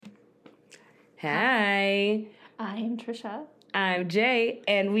Hi. I am Trisha. I'm Jay,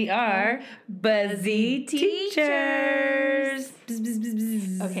 and we are Buzzy Teachers.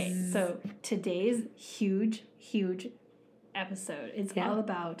 Okay, so today's huge episode is all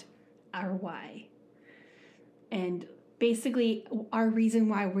about our why. And basically our reason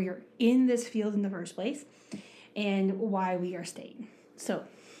why we're in this field in the first place and why we are staying. So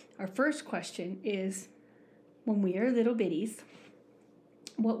our first question is, when we are little bitties,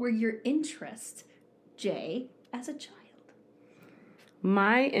 what were your interests, Jay, as a child?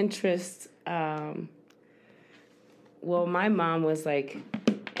 My interests, my mom was and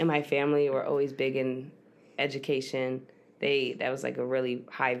my family were always big in education. That was a really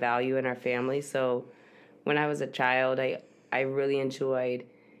high value in our family. So when I was a child, I really enjoyed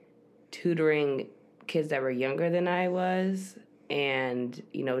tutoring kids that were younger than I was, and,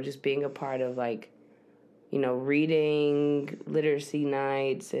 just being a part of reading, literacy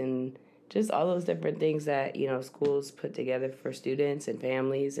nights, and just all those different things that, schools put together for students and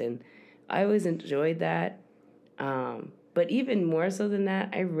families. And I always enjoyed that. But even more so than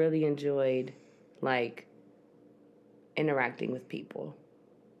that, I really enjoyed, interacting with people.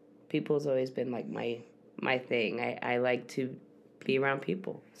 People's always been, my thing. I like to be around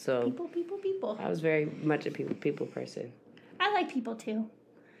people. So People. I was very much a people person. I like people, too.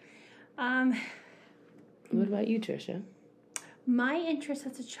 What about you, Trisha? My interests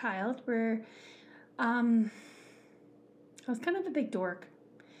as a child were, I was kind of a big dork.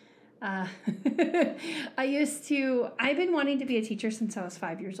 I've been wanting to be a teacher since I was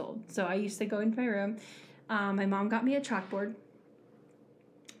 5 years old. So I used to go into my room. My mom got me a chalkboard.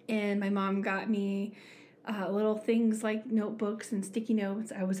 And my mom got me little things like notebooks and sticky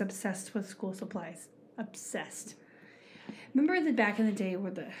notes. I was obsessed with school supplies. Obsessed. Remember back in the day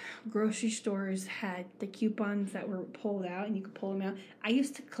where the grocery stores had the coupons that were pulled out and you could pull them out? I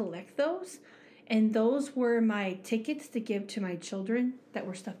used to collect those, and those were my tickets to give to my children that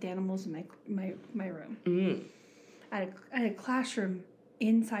were stuffed animals in my room. Mm. I had a classroom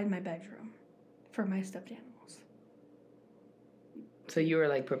inside my bedroom for my stuffed animals. So you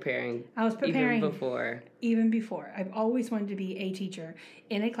were preparing. I was preparing even before. I've always wanted to be a teacher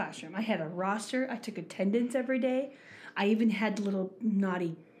in a classroom. I had a roster. I took attendance every day. I even had little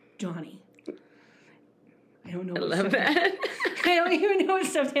naughty Johnny. I don't know. I love that. I don't even know what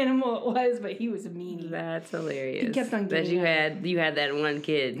stuffed animal it was, but he was a meanie. That's hilarious. He kept on getting that you had that one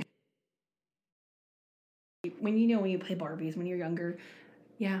kid. When you play Barbies when you're younger,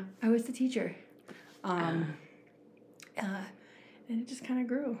 yeah, I was the teacher. And it just kind of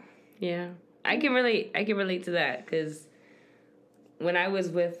grew. Yeah, I can relate to that, because when I was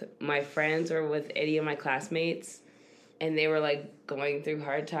with my friends or with any of my classmates, and they were going through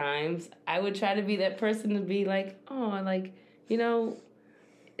hard times, I would try to be that person to be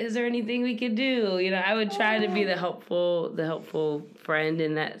is there anything we could do? I would try to be the helpful friend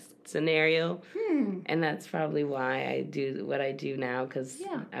in that scenario. And that's probably why I do what I do now, because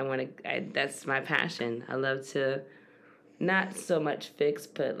that's my passion. I love to not so much fix,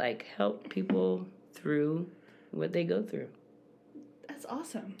 but help people through what they go through. That's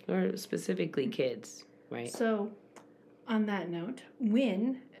awesome. Or specifically kids, right? So, on that note,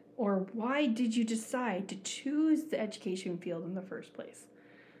 when or why did you decide to choose the education field in the first place?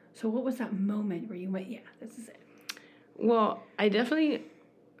 So what was that moment where you went, yeah, this is it? Well, I definitely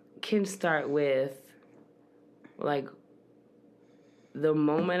can start with, the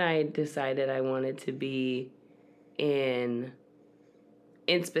moment I decided I wanted to be in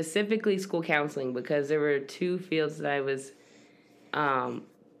specifically school counseling, because there were two fields that I was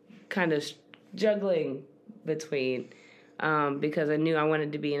kind of juggling between, because I knew I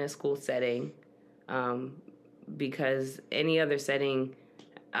wanted to be in a school setting, because any other setting,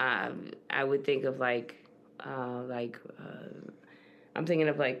 I would think of I'm thinking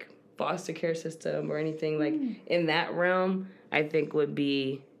of foster care system or anything in that realm. I think would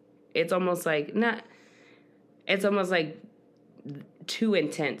be, it's almost too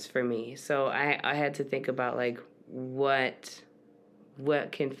intense for me. So I had to think about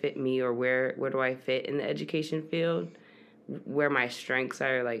what can fit me, or where do I fit in the education field, where my strengths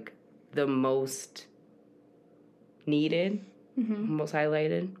are the most needed, most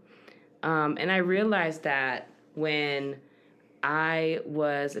highlighted. And I realized that when I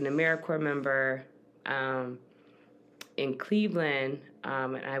was an AmeriCorps member in Cleveland,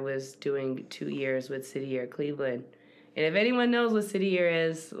 and I was doing 2 years with City Year Cleveland. And if anyone knows what City Year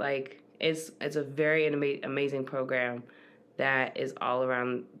is, it's a very amazing program that is all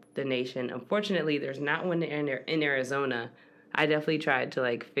around the nation. Unfortunately, there's not one in Arizona. I definitely tried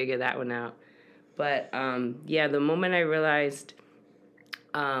to figure that one out. But the moment I realized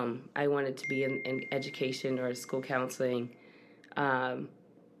I wanted to be in education or school counseling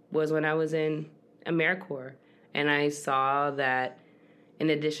was when I was in AmeriCorps. And I saw that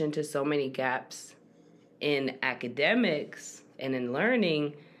in addition to so many gaps in academics and in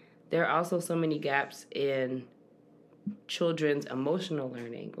learning, there are also so many gaps in children's emotional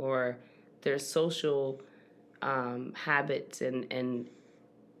learning or their social habits and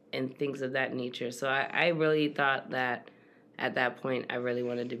things of that nature. So I really thought that at that point I really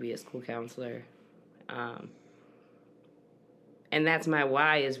wanted to be a school counselor. And that's my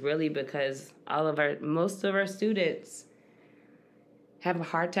why, is really because most of our students have a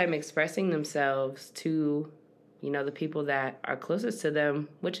hard time expressing themselves to, the people that are closest to them,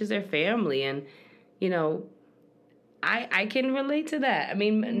 which is their family. And, I can relate to that. I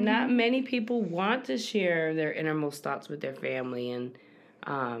mean, not many people want to share their innermost thoughts with their family. And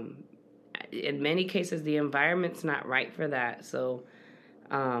in many cases, the environment's not right for that. So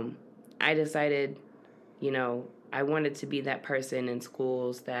I decided, I wanted to be that person in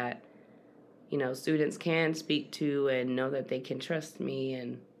schools that, students can speak to and know that they can trust me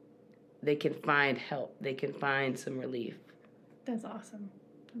and they can find help. They can find some relief. That's awesome.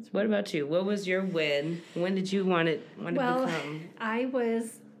 What about you? What was your when? When did you want to become? Well, I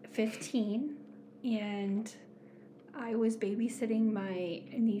was 15 and I was babysitting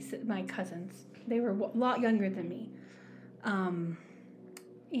my cousins. They were a lot younger than me.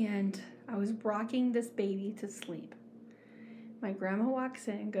 And I was rocking this baby to sleep. My grandma walks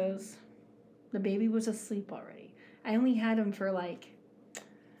in and goes, the baby was asleep already. I only had him for like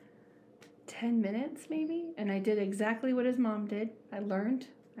 10 minutes maybe, and I did exactly what his mom did. I learned,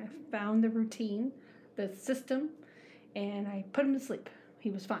 I found the routine, the system, and I put him to sleep.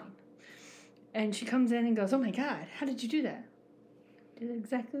 He was fine. And she comes in and goes, oh my God, how did you do that? I did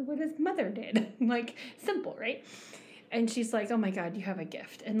exactly what his mother did. Like, simple, right? And she's like, oh my God, you have a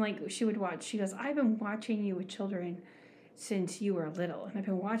gift. And like, she would watch, she goes, I've been watching you with children since you were little. And I've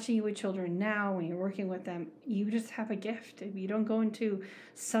been watching you with children now when you're working with them. You just have a gift. If you don't go into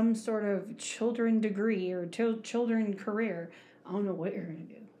some sort of children degree or children career, I don't know what you're going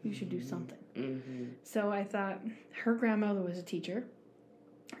to do. You should do something. Mm-hmm. So I thought, her grandmother was a teacher,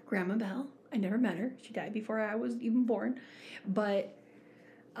 Grandma Bell. I never met her. She died before I was even born. But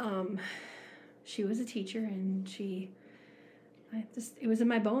she was a teacher, and it was in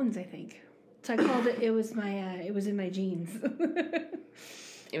my bones, I think. So I called it was in my genes.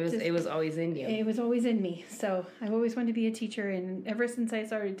 It was always in you. It was always in me. So I've always wanted to be a teacher, and ever since I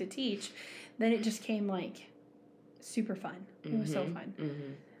started to teach, then it just came like super fun. It was so fun.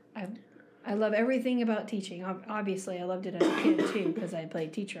 Mm-hmm. I love everything about teaching. Obviously, I loved it as a kid too because I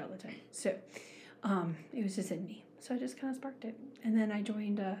played teacher all the time. So it was just in me. So I just kind of sparked it. And then I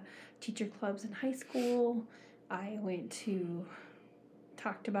joined teacher clubs in high school. I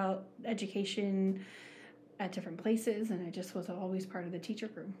talked about education at different places, and I just was always part of the teacher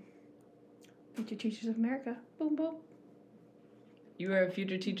crew. Future Teachers of America. Boom, boom. You were a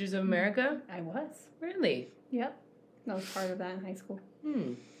Future Teachers of America? I was. Really? Yep. I was part of that in high school.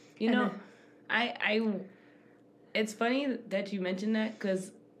 It's funny that you mentioned that,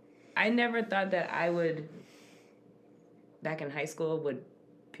 because I never thought that I would, back in high school, would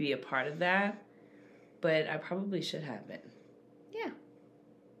be a part of that, but I probably should have been. Yeah.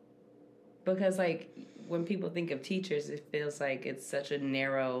 Because, like, when people think of teachers, it feels like it's such a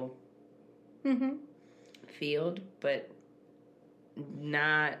narrow field, but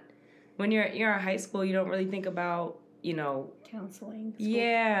not. When you're in high school, you don't really think about, counseling. School.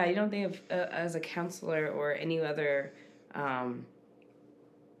 Yeah, you don't think of as a counselor or any other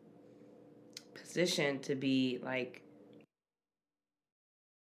position to be like.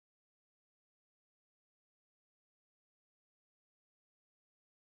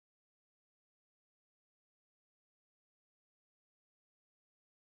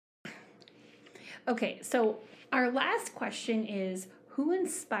 Okay, so our last question is, who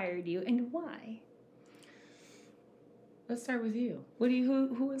inspired you and why? Let's start with you.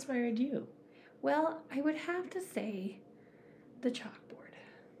 Who inspired you? Well, I would have to say the chalkboard.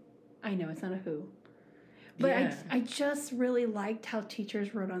 I know it's not a who. But yeah. I just really liked how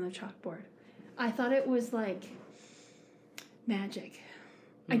teachers wrote on the chalkboard. I thought it was like magic.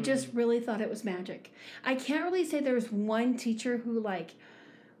 I just really thought it was magic. I can't really say there was one teacher who like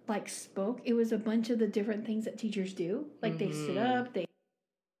spoke. It was a bunch of the different things that teachers do. Like they stood up, they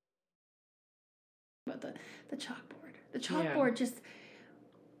about the chalkboard. The chalkboard just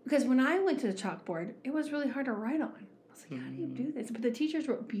because when I went to the chalkboard, it was really hard to write on. I was like, how do you do this? But the teachers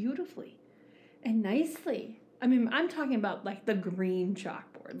wrote beautifully and nicely. I mean, I'm talking about like the green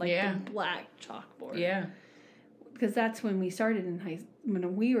chalkboard, like the black chalkboard. Yeah. Because that's when we started in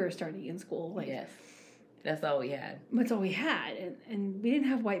when we were starting in school. Like, yes. That's all we had. That's all we had. And we didn't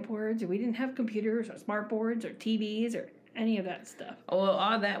have whiteboards, or we didn't have computers or smart boards or TVs or any of that stuff. Well,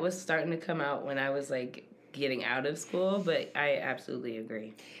 all that was starting to come out when I was, like, getting out of school, but I absolutely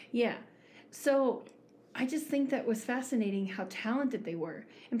agree. Yeah. So I just think that was fascinating how talented they were.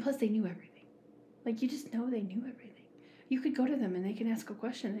 And plus, they knew everything. Like, you just know they knew everything. You could go to them and they can ask a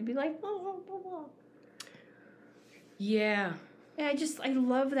question and be like, blah, blah, blah, blah. Yeah. And I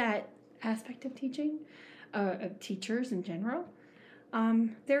love that aspect of teaching. Of teachers in general.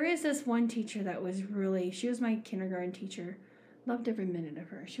 There is this one teacher that was she was my kindergarten teacher. Loved every minute of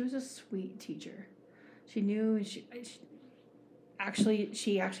her. She was a sweet teacher. She knew, she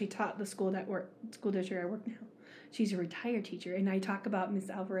actually taught the school district I work now. She's a retired teacher, and I talk about Miss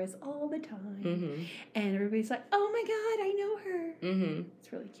Alvarez all the time. Mm-hmm. And everybody's like, oh my God, I know her. Mm-hmm. It's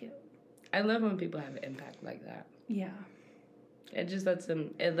really cute. I love when people have an impact like that. Yeah. It just lets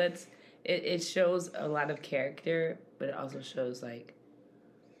them, it shows a lot of character, but it also shows, like,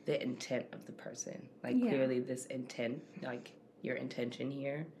 the intent of the person. Like, clearly this intent, like, your intention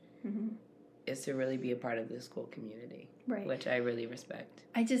here is to really be a part of the school community. Right. Which I really respect.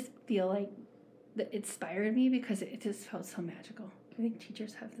 I just feel like that inspired me because it just felt so magical. I think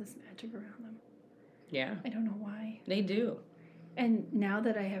teachers have this magic around them. Yeah. I don't know why. They do. And now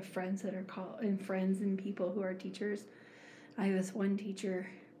that I have friends that are friends and people who are teachers, I have this one teacher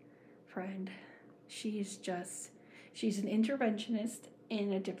friend. She's an interventionist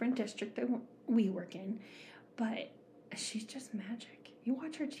in a different district that we work in, but she's just magic. You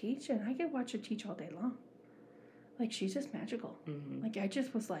watch her teach, and I could watch her teach all day long. Like, she's just magical. Mm-hmm. Like, I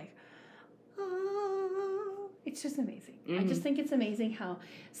just was like, oh, it's just amazing. Mm-hmm. I just think it's amazing how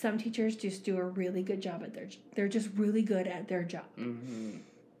some teachers just do a really good job at they're just really good at their job. Mm-hmm.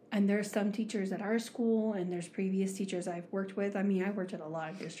 And there's some teachers at our school, and there's previous teachers I've worked with. I mean, I worked at a lot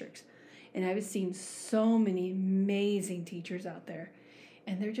of districts, and I've seen so many amazing teachers out there,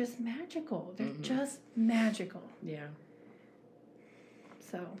 and they're just magical. They're just magical. Yeah.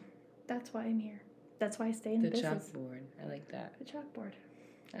 So that's why I'm here. That's why I stay in the business. The chalkboard. I like that. The chalkboard.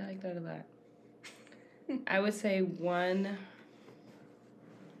 I like that a lot. I would say one.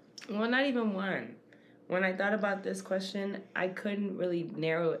 Well, not even one. When I thought about this question, I couldn't really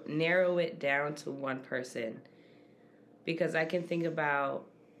narrow it down to one person, because I can think about,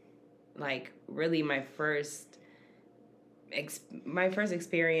 like, really my first experience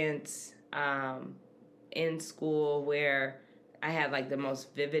in school where I had, like, the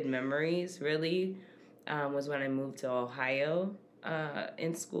most vivid memories, really, was when I moved to Ohio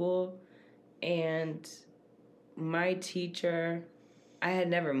in school. And my teacher, I had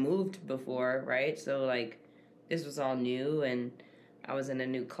never moved before, right? So, like, this was all new, and I was in a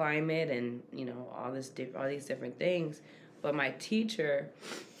new climate, and, you know, all these different things. But my teacher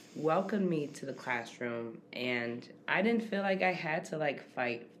welcomed me to the classroom, and I didn't feel like I had to, like,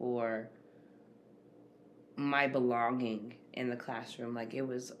 fight for my belonging in the classroom. Like, it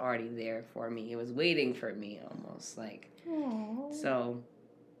was already there for me. It was waiting for me, almost, like. Aww. So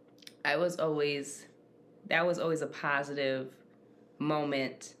that was always a positive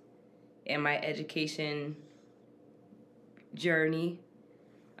moment in my education journey,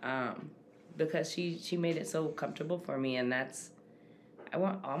 because she made it so comfortable for me. And I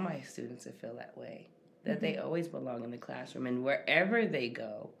want all my students to feel that way, that they always belong in the classroom, and wherever they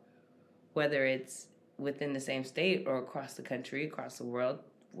go, whether it's within the same state or across the country, across the world,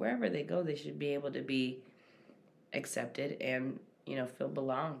 wherever they go, they should be able to be accepted and, you know,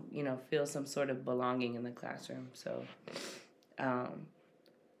 feel some sort of belonging in the classroom. So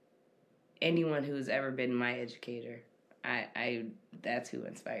anyone who's ever been my educator, I that's who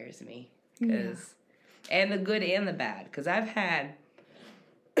inspires me. And the good and the bad, because I've had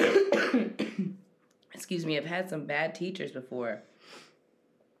I've had some bad teachers before.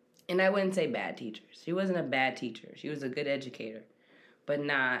 And I wouldn't say bad teachers. She wasn't a bad teacher. She was a good educator, but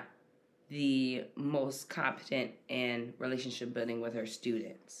not the most competent in relationship building with her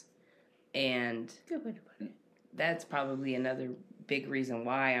students. And Good way to put it. That's probably another big reason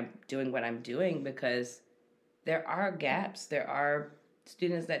why I'm doing what I'm doing, because there are gaps. There are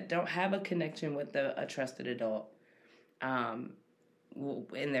students that don't have a connection with a trusted adult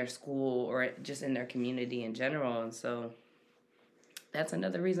in their school or just in their community in general. And so that's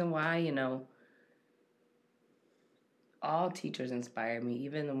another reason why, you know, all teachers inspire me,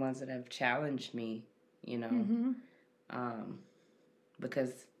 even the ones that have challenged me, you know,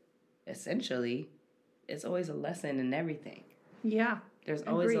 because essentially it's always a lesson in everything. Yeah. There's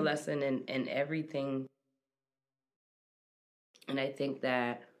always a lesson in everything. And I think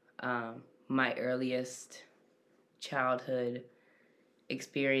that my earliest childhood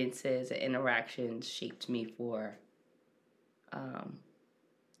experiences and interactions shaped me for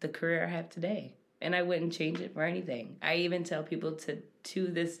the career I have today. And I wouldn't change it for anything. I even tell people to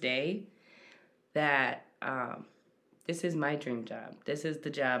this day that this is my dream job. This is the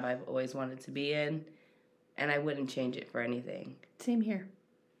job I've always wanted to be in, and I wouldn't change it for anything. Same here.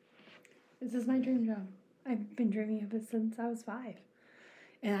 This is my dream job. I've been dreaming of it since I was 5.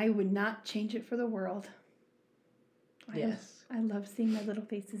 And I would not change it for the world. Yes. I love seeing my little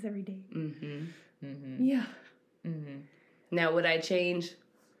faces every day. Mm-hmm. Mm-hmm. Yeah. Mm-hmm. Now, would I change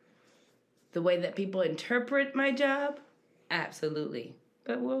the way that people interpret my job? Absolutely.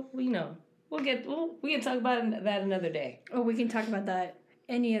 But we can talk about that another day. Oh, we can talk about that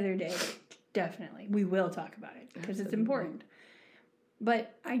any other day. Definitely. We will talk about it because it's important.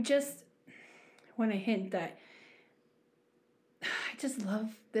 But I just want to hint that I just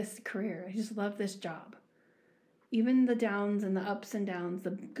love this career. I just love this job. Even the downs and the ups and downs,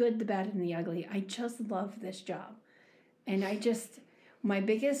 the good, the bad, and the ugly. I just love this job. And my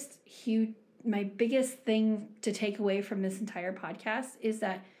biggest thing to take away from this entire podcast is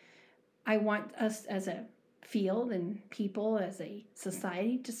that I want us as a field and people as a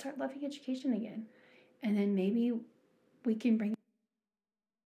society to start loving education again. And then maybe we can bring...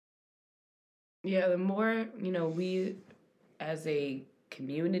 Yeah, the more, we as a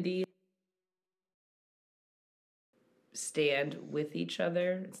community stand with each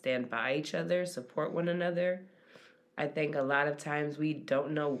other, stand by each other, support one another. I think a lot of times we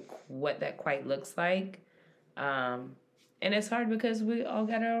don't know what that quite looks like. And it's hard because we all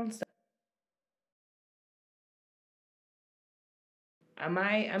got our own stuff.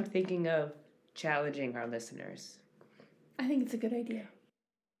 I'm thinking of challenging our listeners. I think it's a good idea.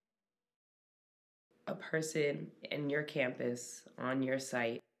 A person in your campus, on your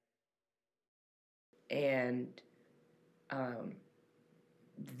site, and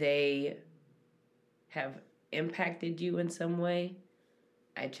they have impacted you in some way,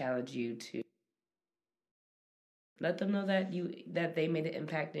 I challenge you to let them know that they made an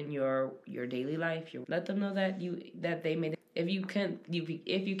impact in your daily life. Let them know that they made it. If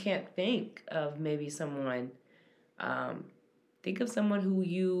you can't think of maybe someone, think of someone who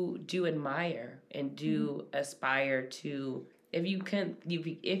you do admire and do aspire to. If you can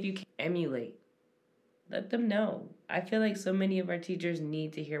emulate, let them know. I feel like so many of our teachers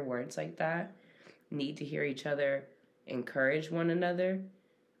need to hear words like that, need to hear each other encourage one another.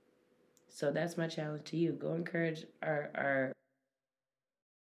 So that's my challenge to you. Go encourage our...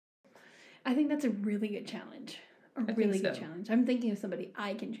 I think that's a really good challenge. Good challenge. I'm thinking of somebody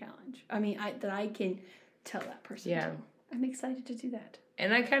I can challenge. That I can tell that person. Yeah. To. I'm excited to do that.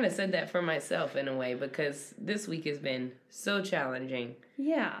 And I kind of said that for myself in a way because this week has been so challenging.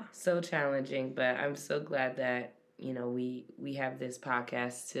 Yeah. So challenging, but I'm so glad that, we have this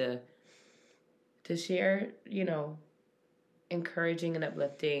podcast to share, encouraging and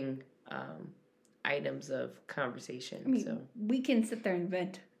uplifting items of conversation. We can sit there and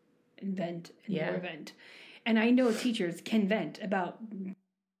vent, more vent. And I know teachers can vent about...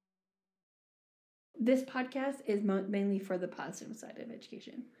 This podcast is mainly for the positive side of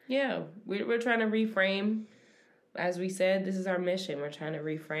education. Yeah, we're trying to reframe, as we said, this is our mission. We're trying to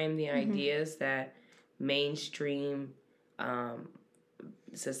reframe the ideas that mainstream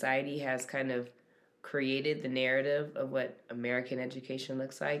society has kind of created, the narrative of what American education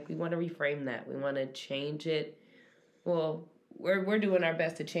looks like. We want to reframe that. We want to change it. Well, we're doing our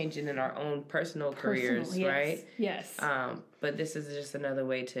best to change it in our own personal careers, yes, right? Yes. But this is just another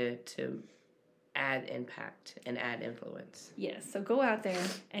way to add impact and add influence. Yes. So go out there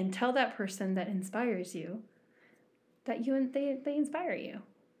and tell that person that inspires you that they inspire you,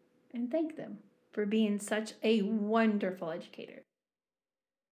 and thank them for being such a wonderful educator.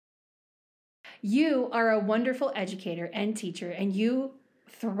 You are a wonderful educator and teacher, and you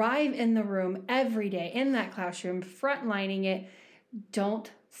thrive in the room every day, in that classroom, frontlining it. Don't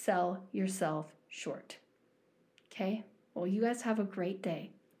sell yourself short. Okay? Well, you guys have a great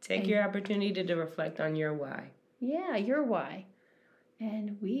day. Take your opportunity to reflect on your why. Yeah, your why.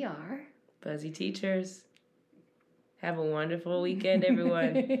 And we are... Buzzy Teachers. Have a wonderful weekend,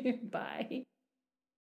 everyone. Bye.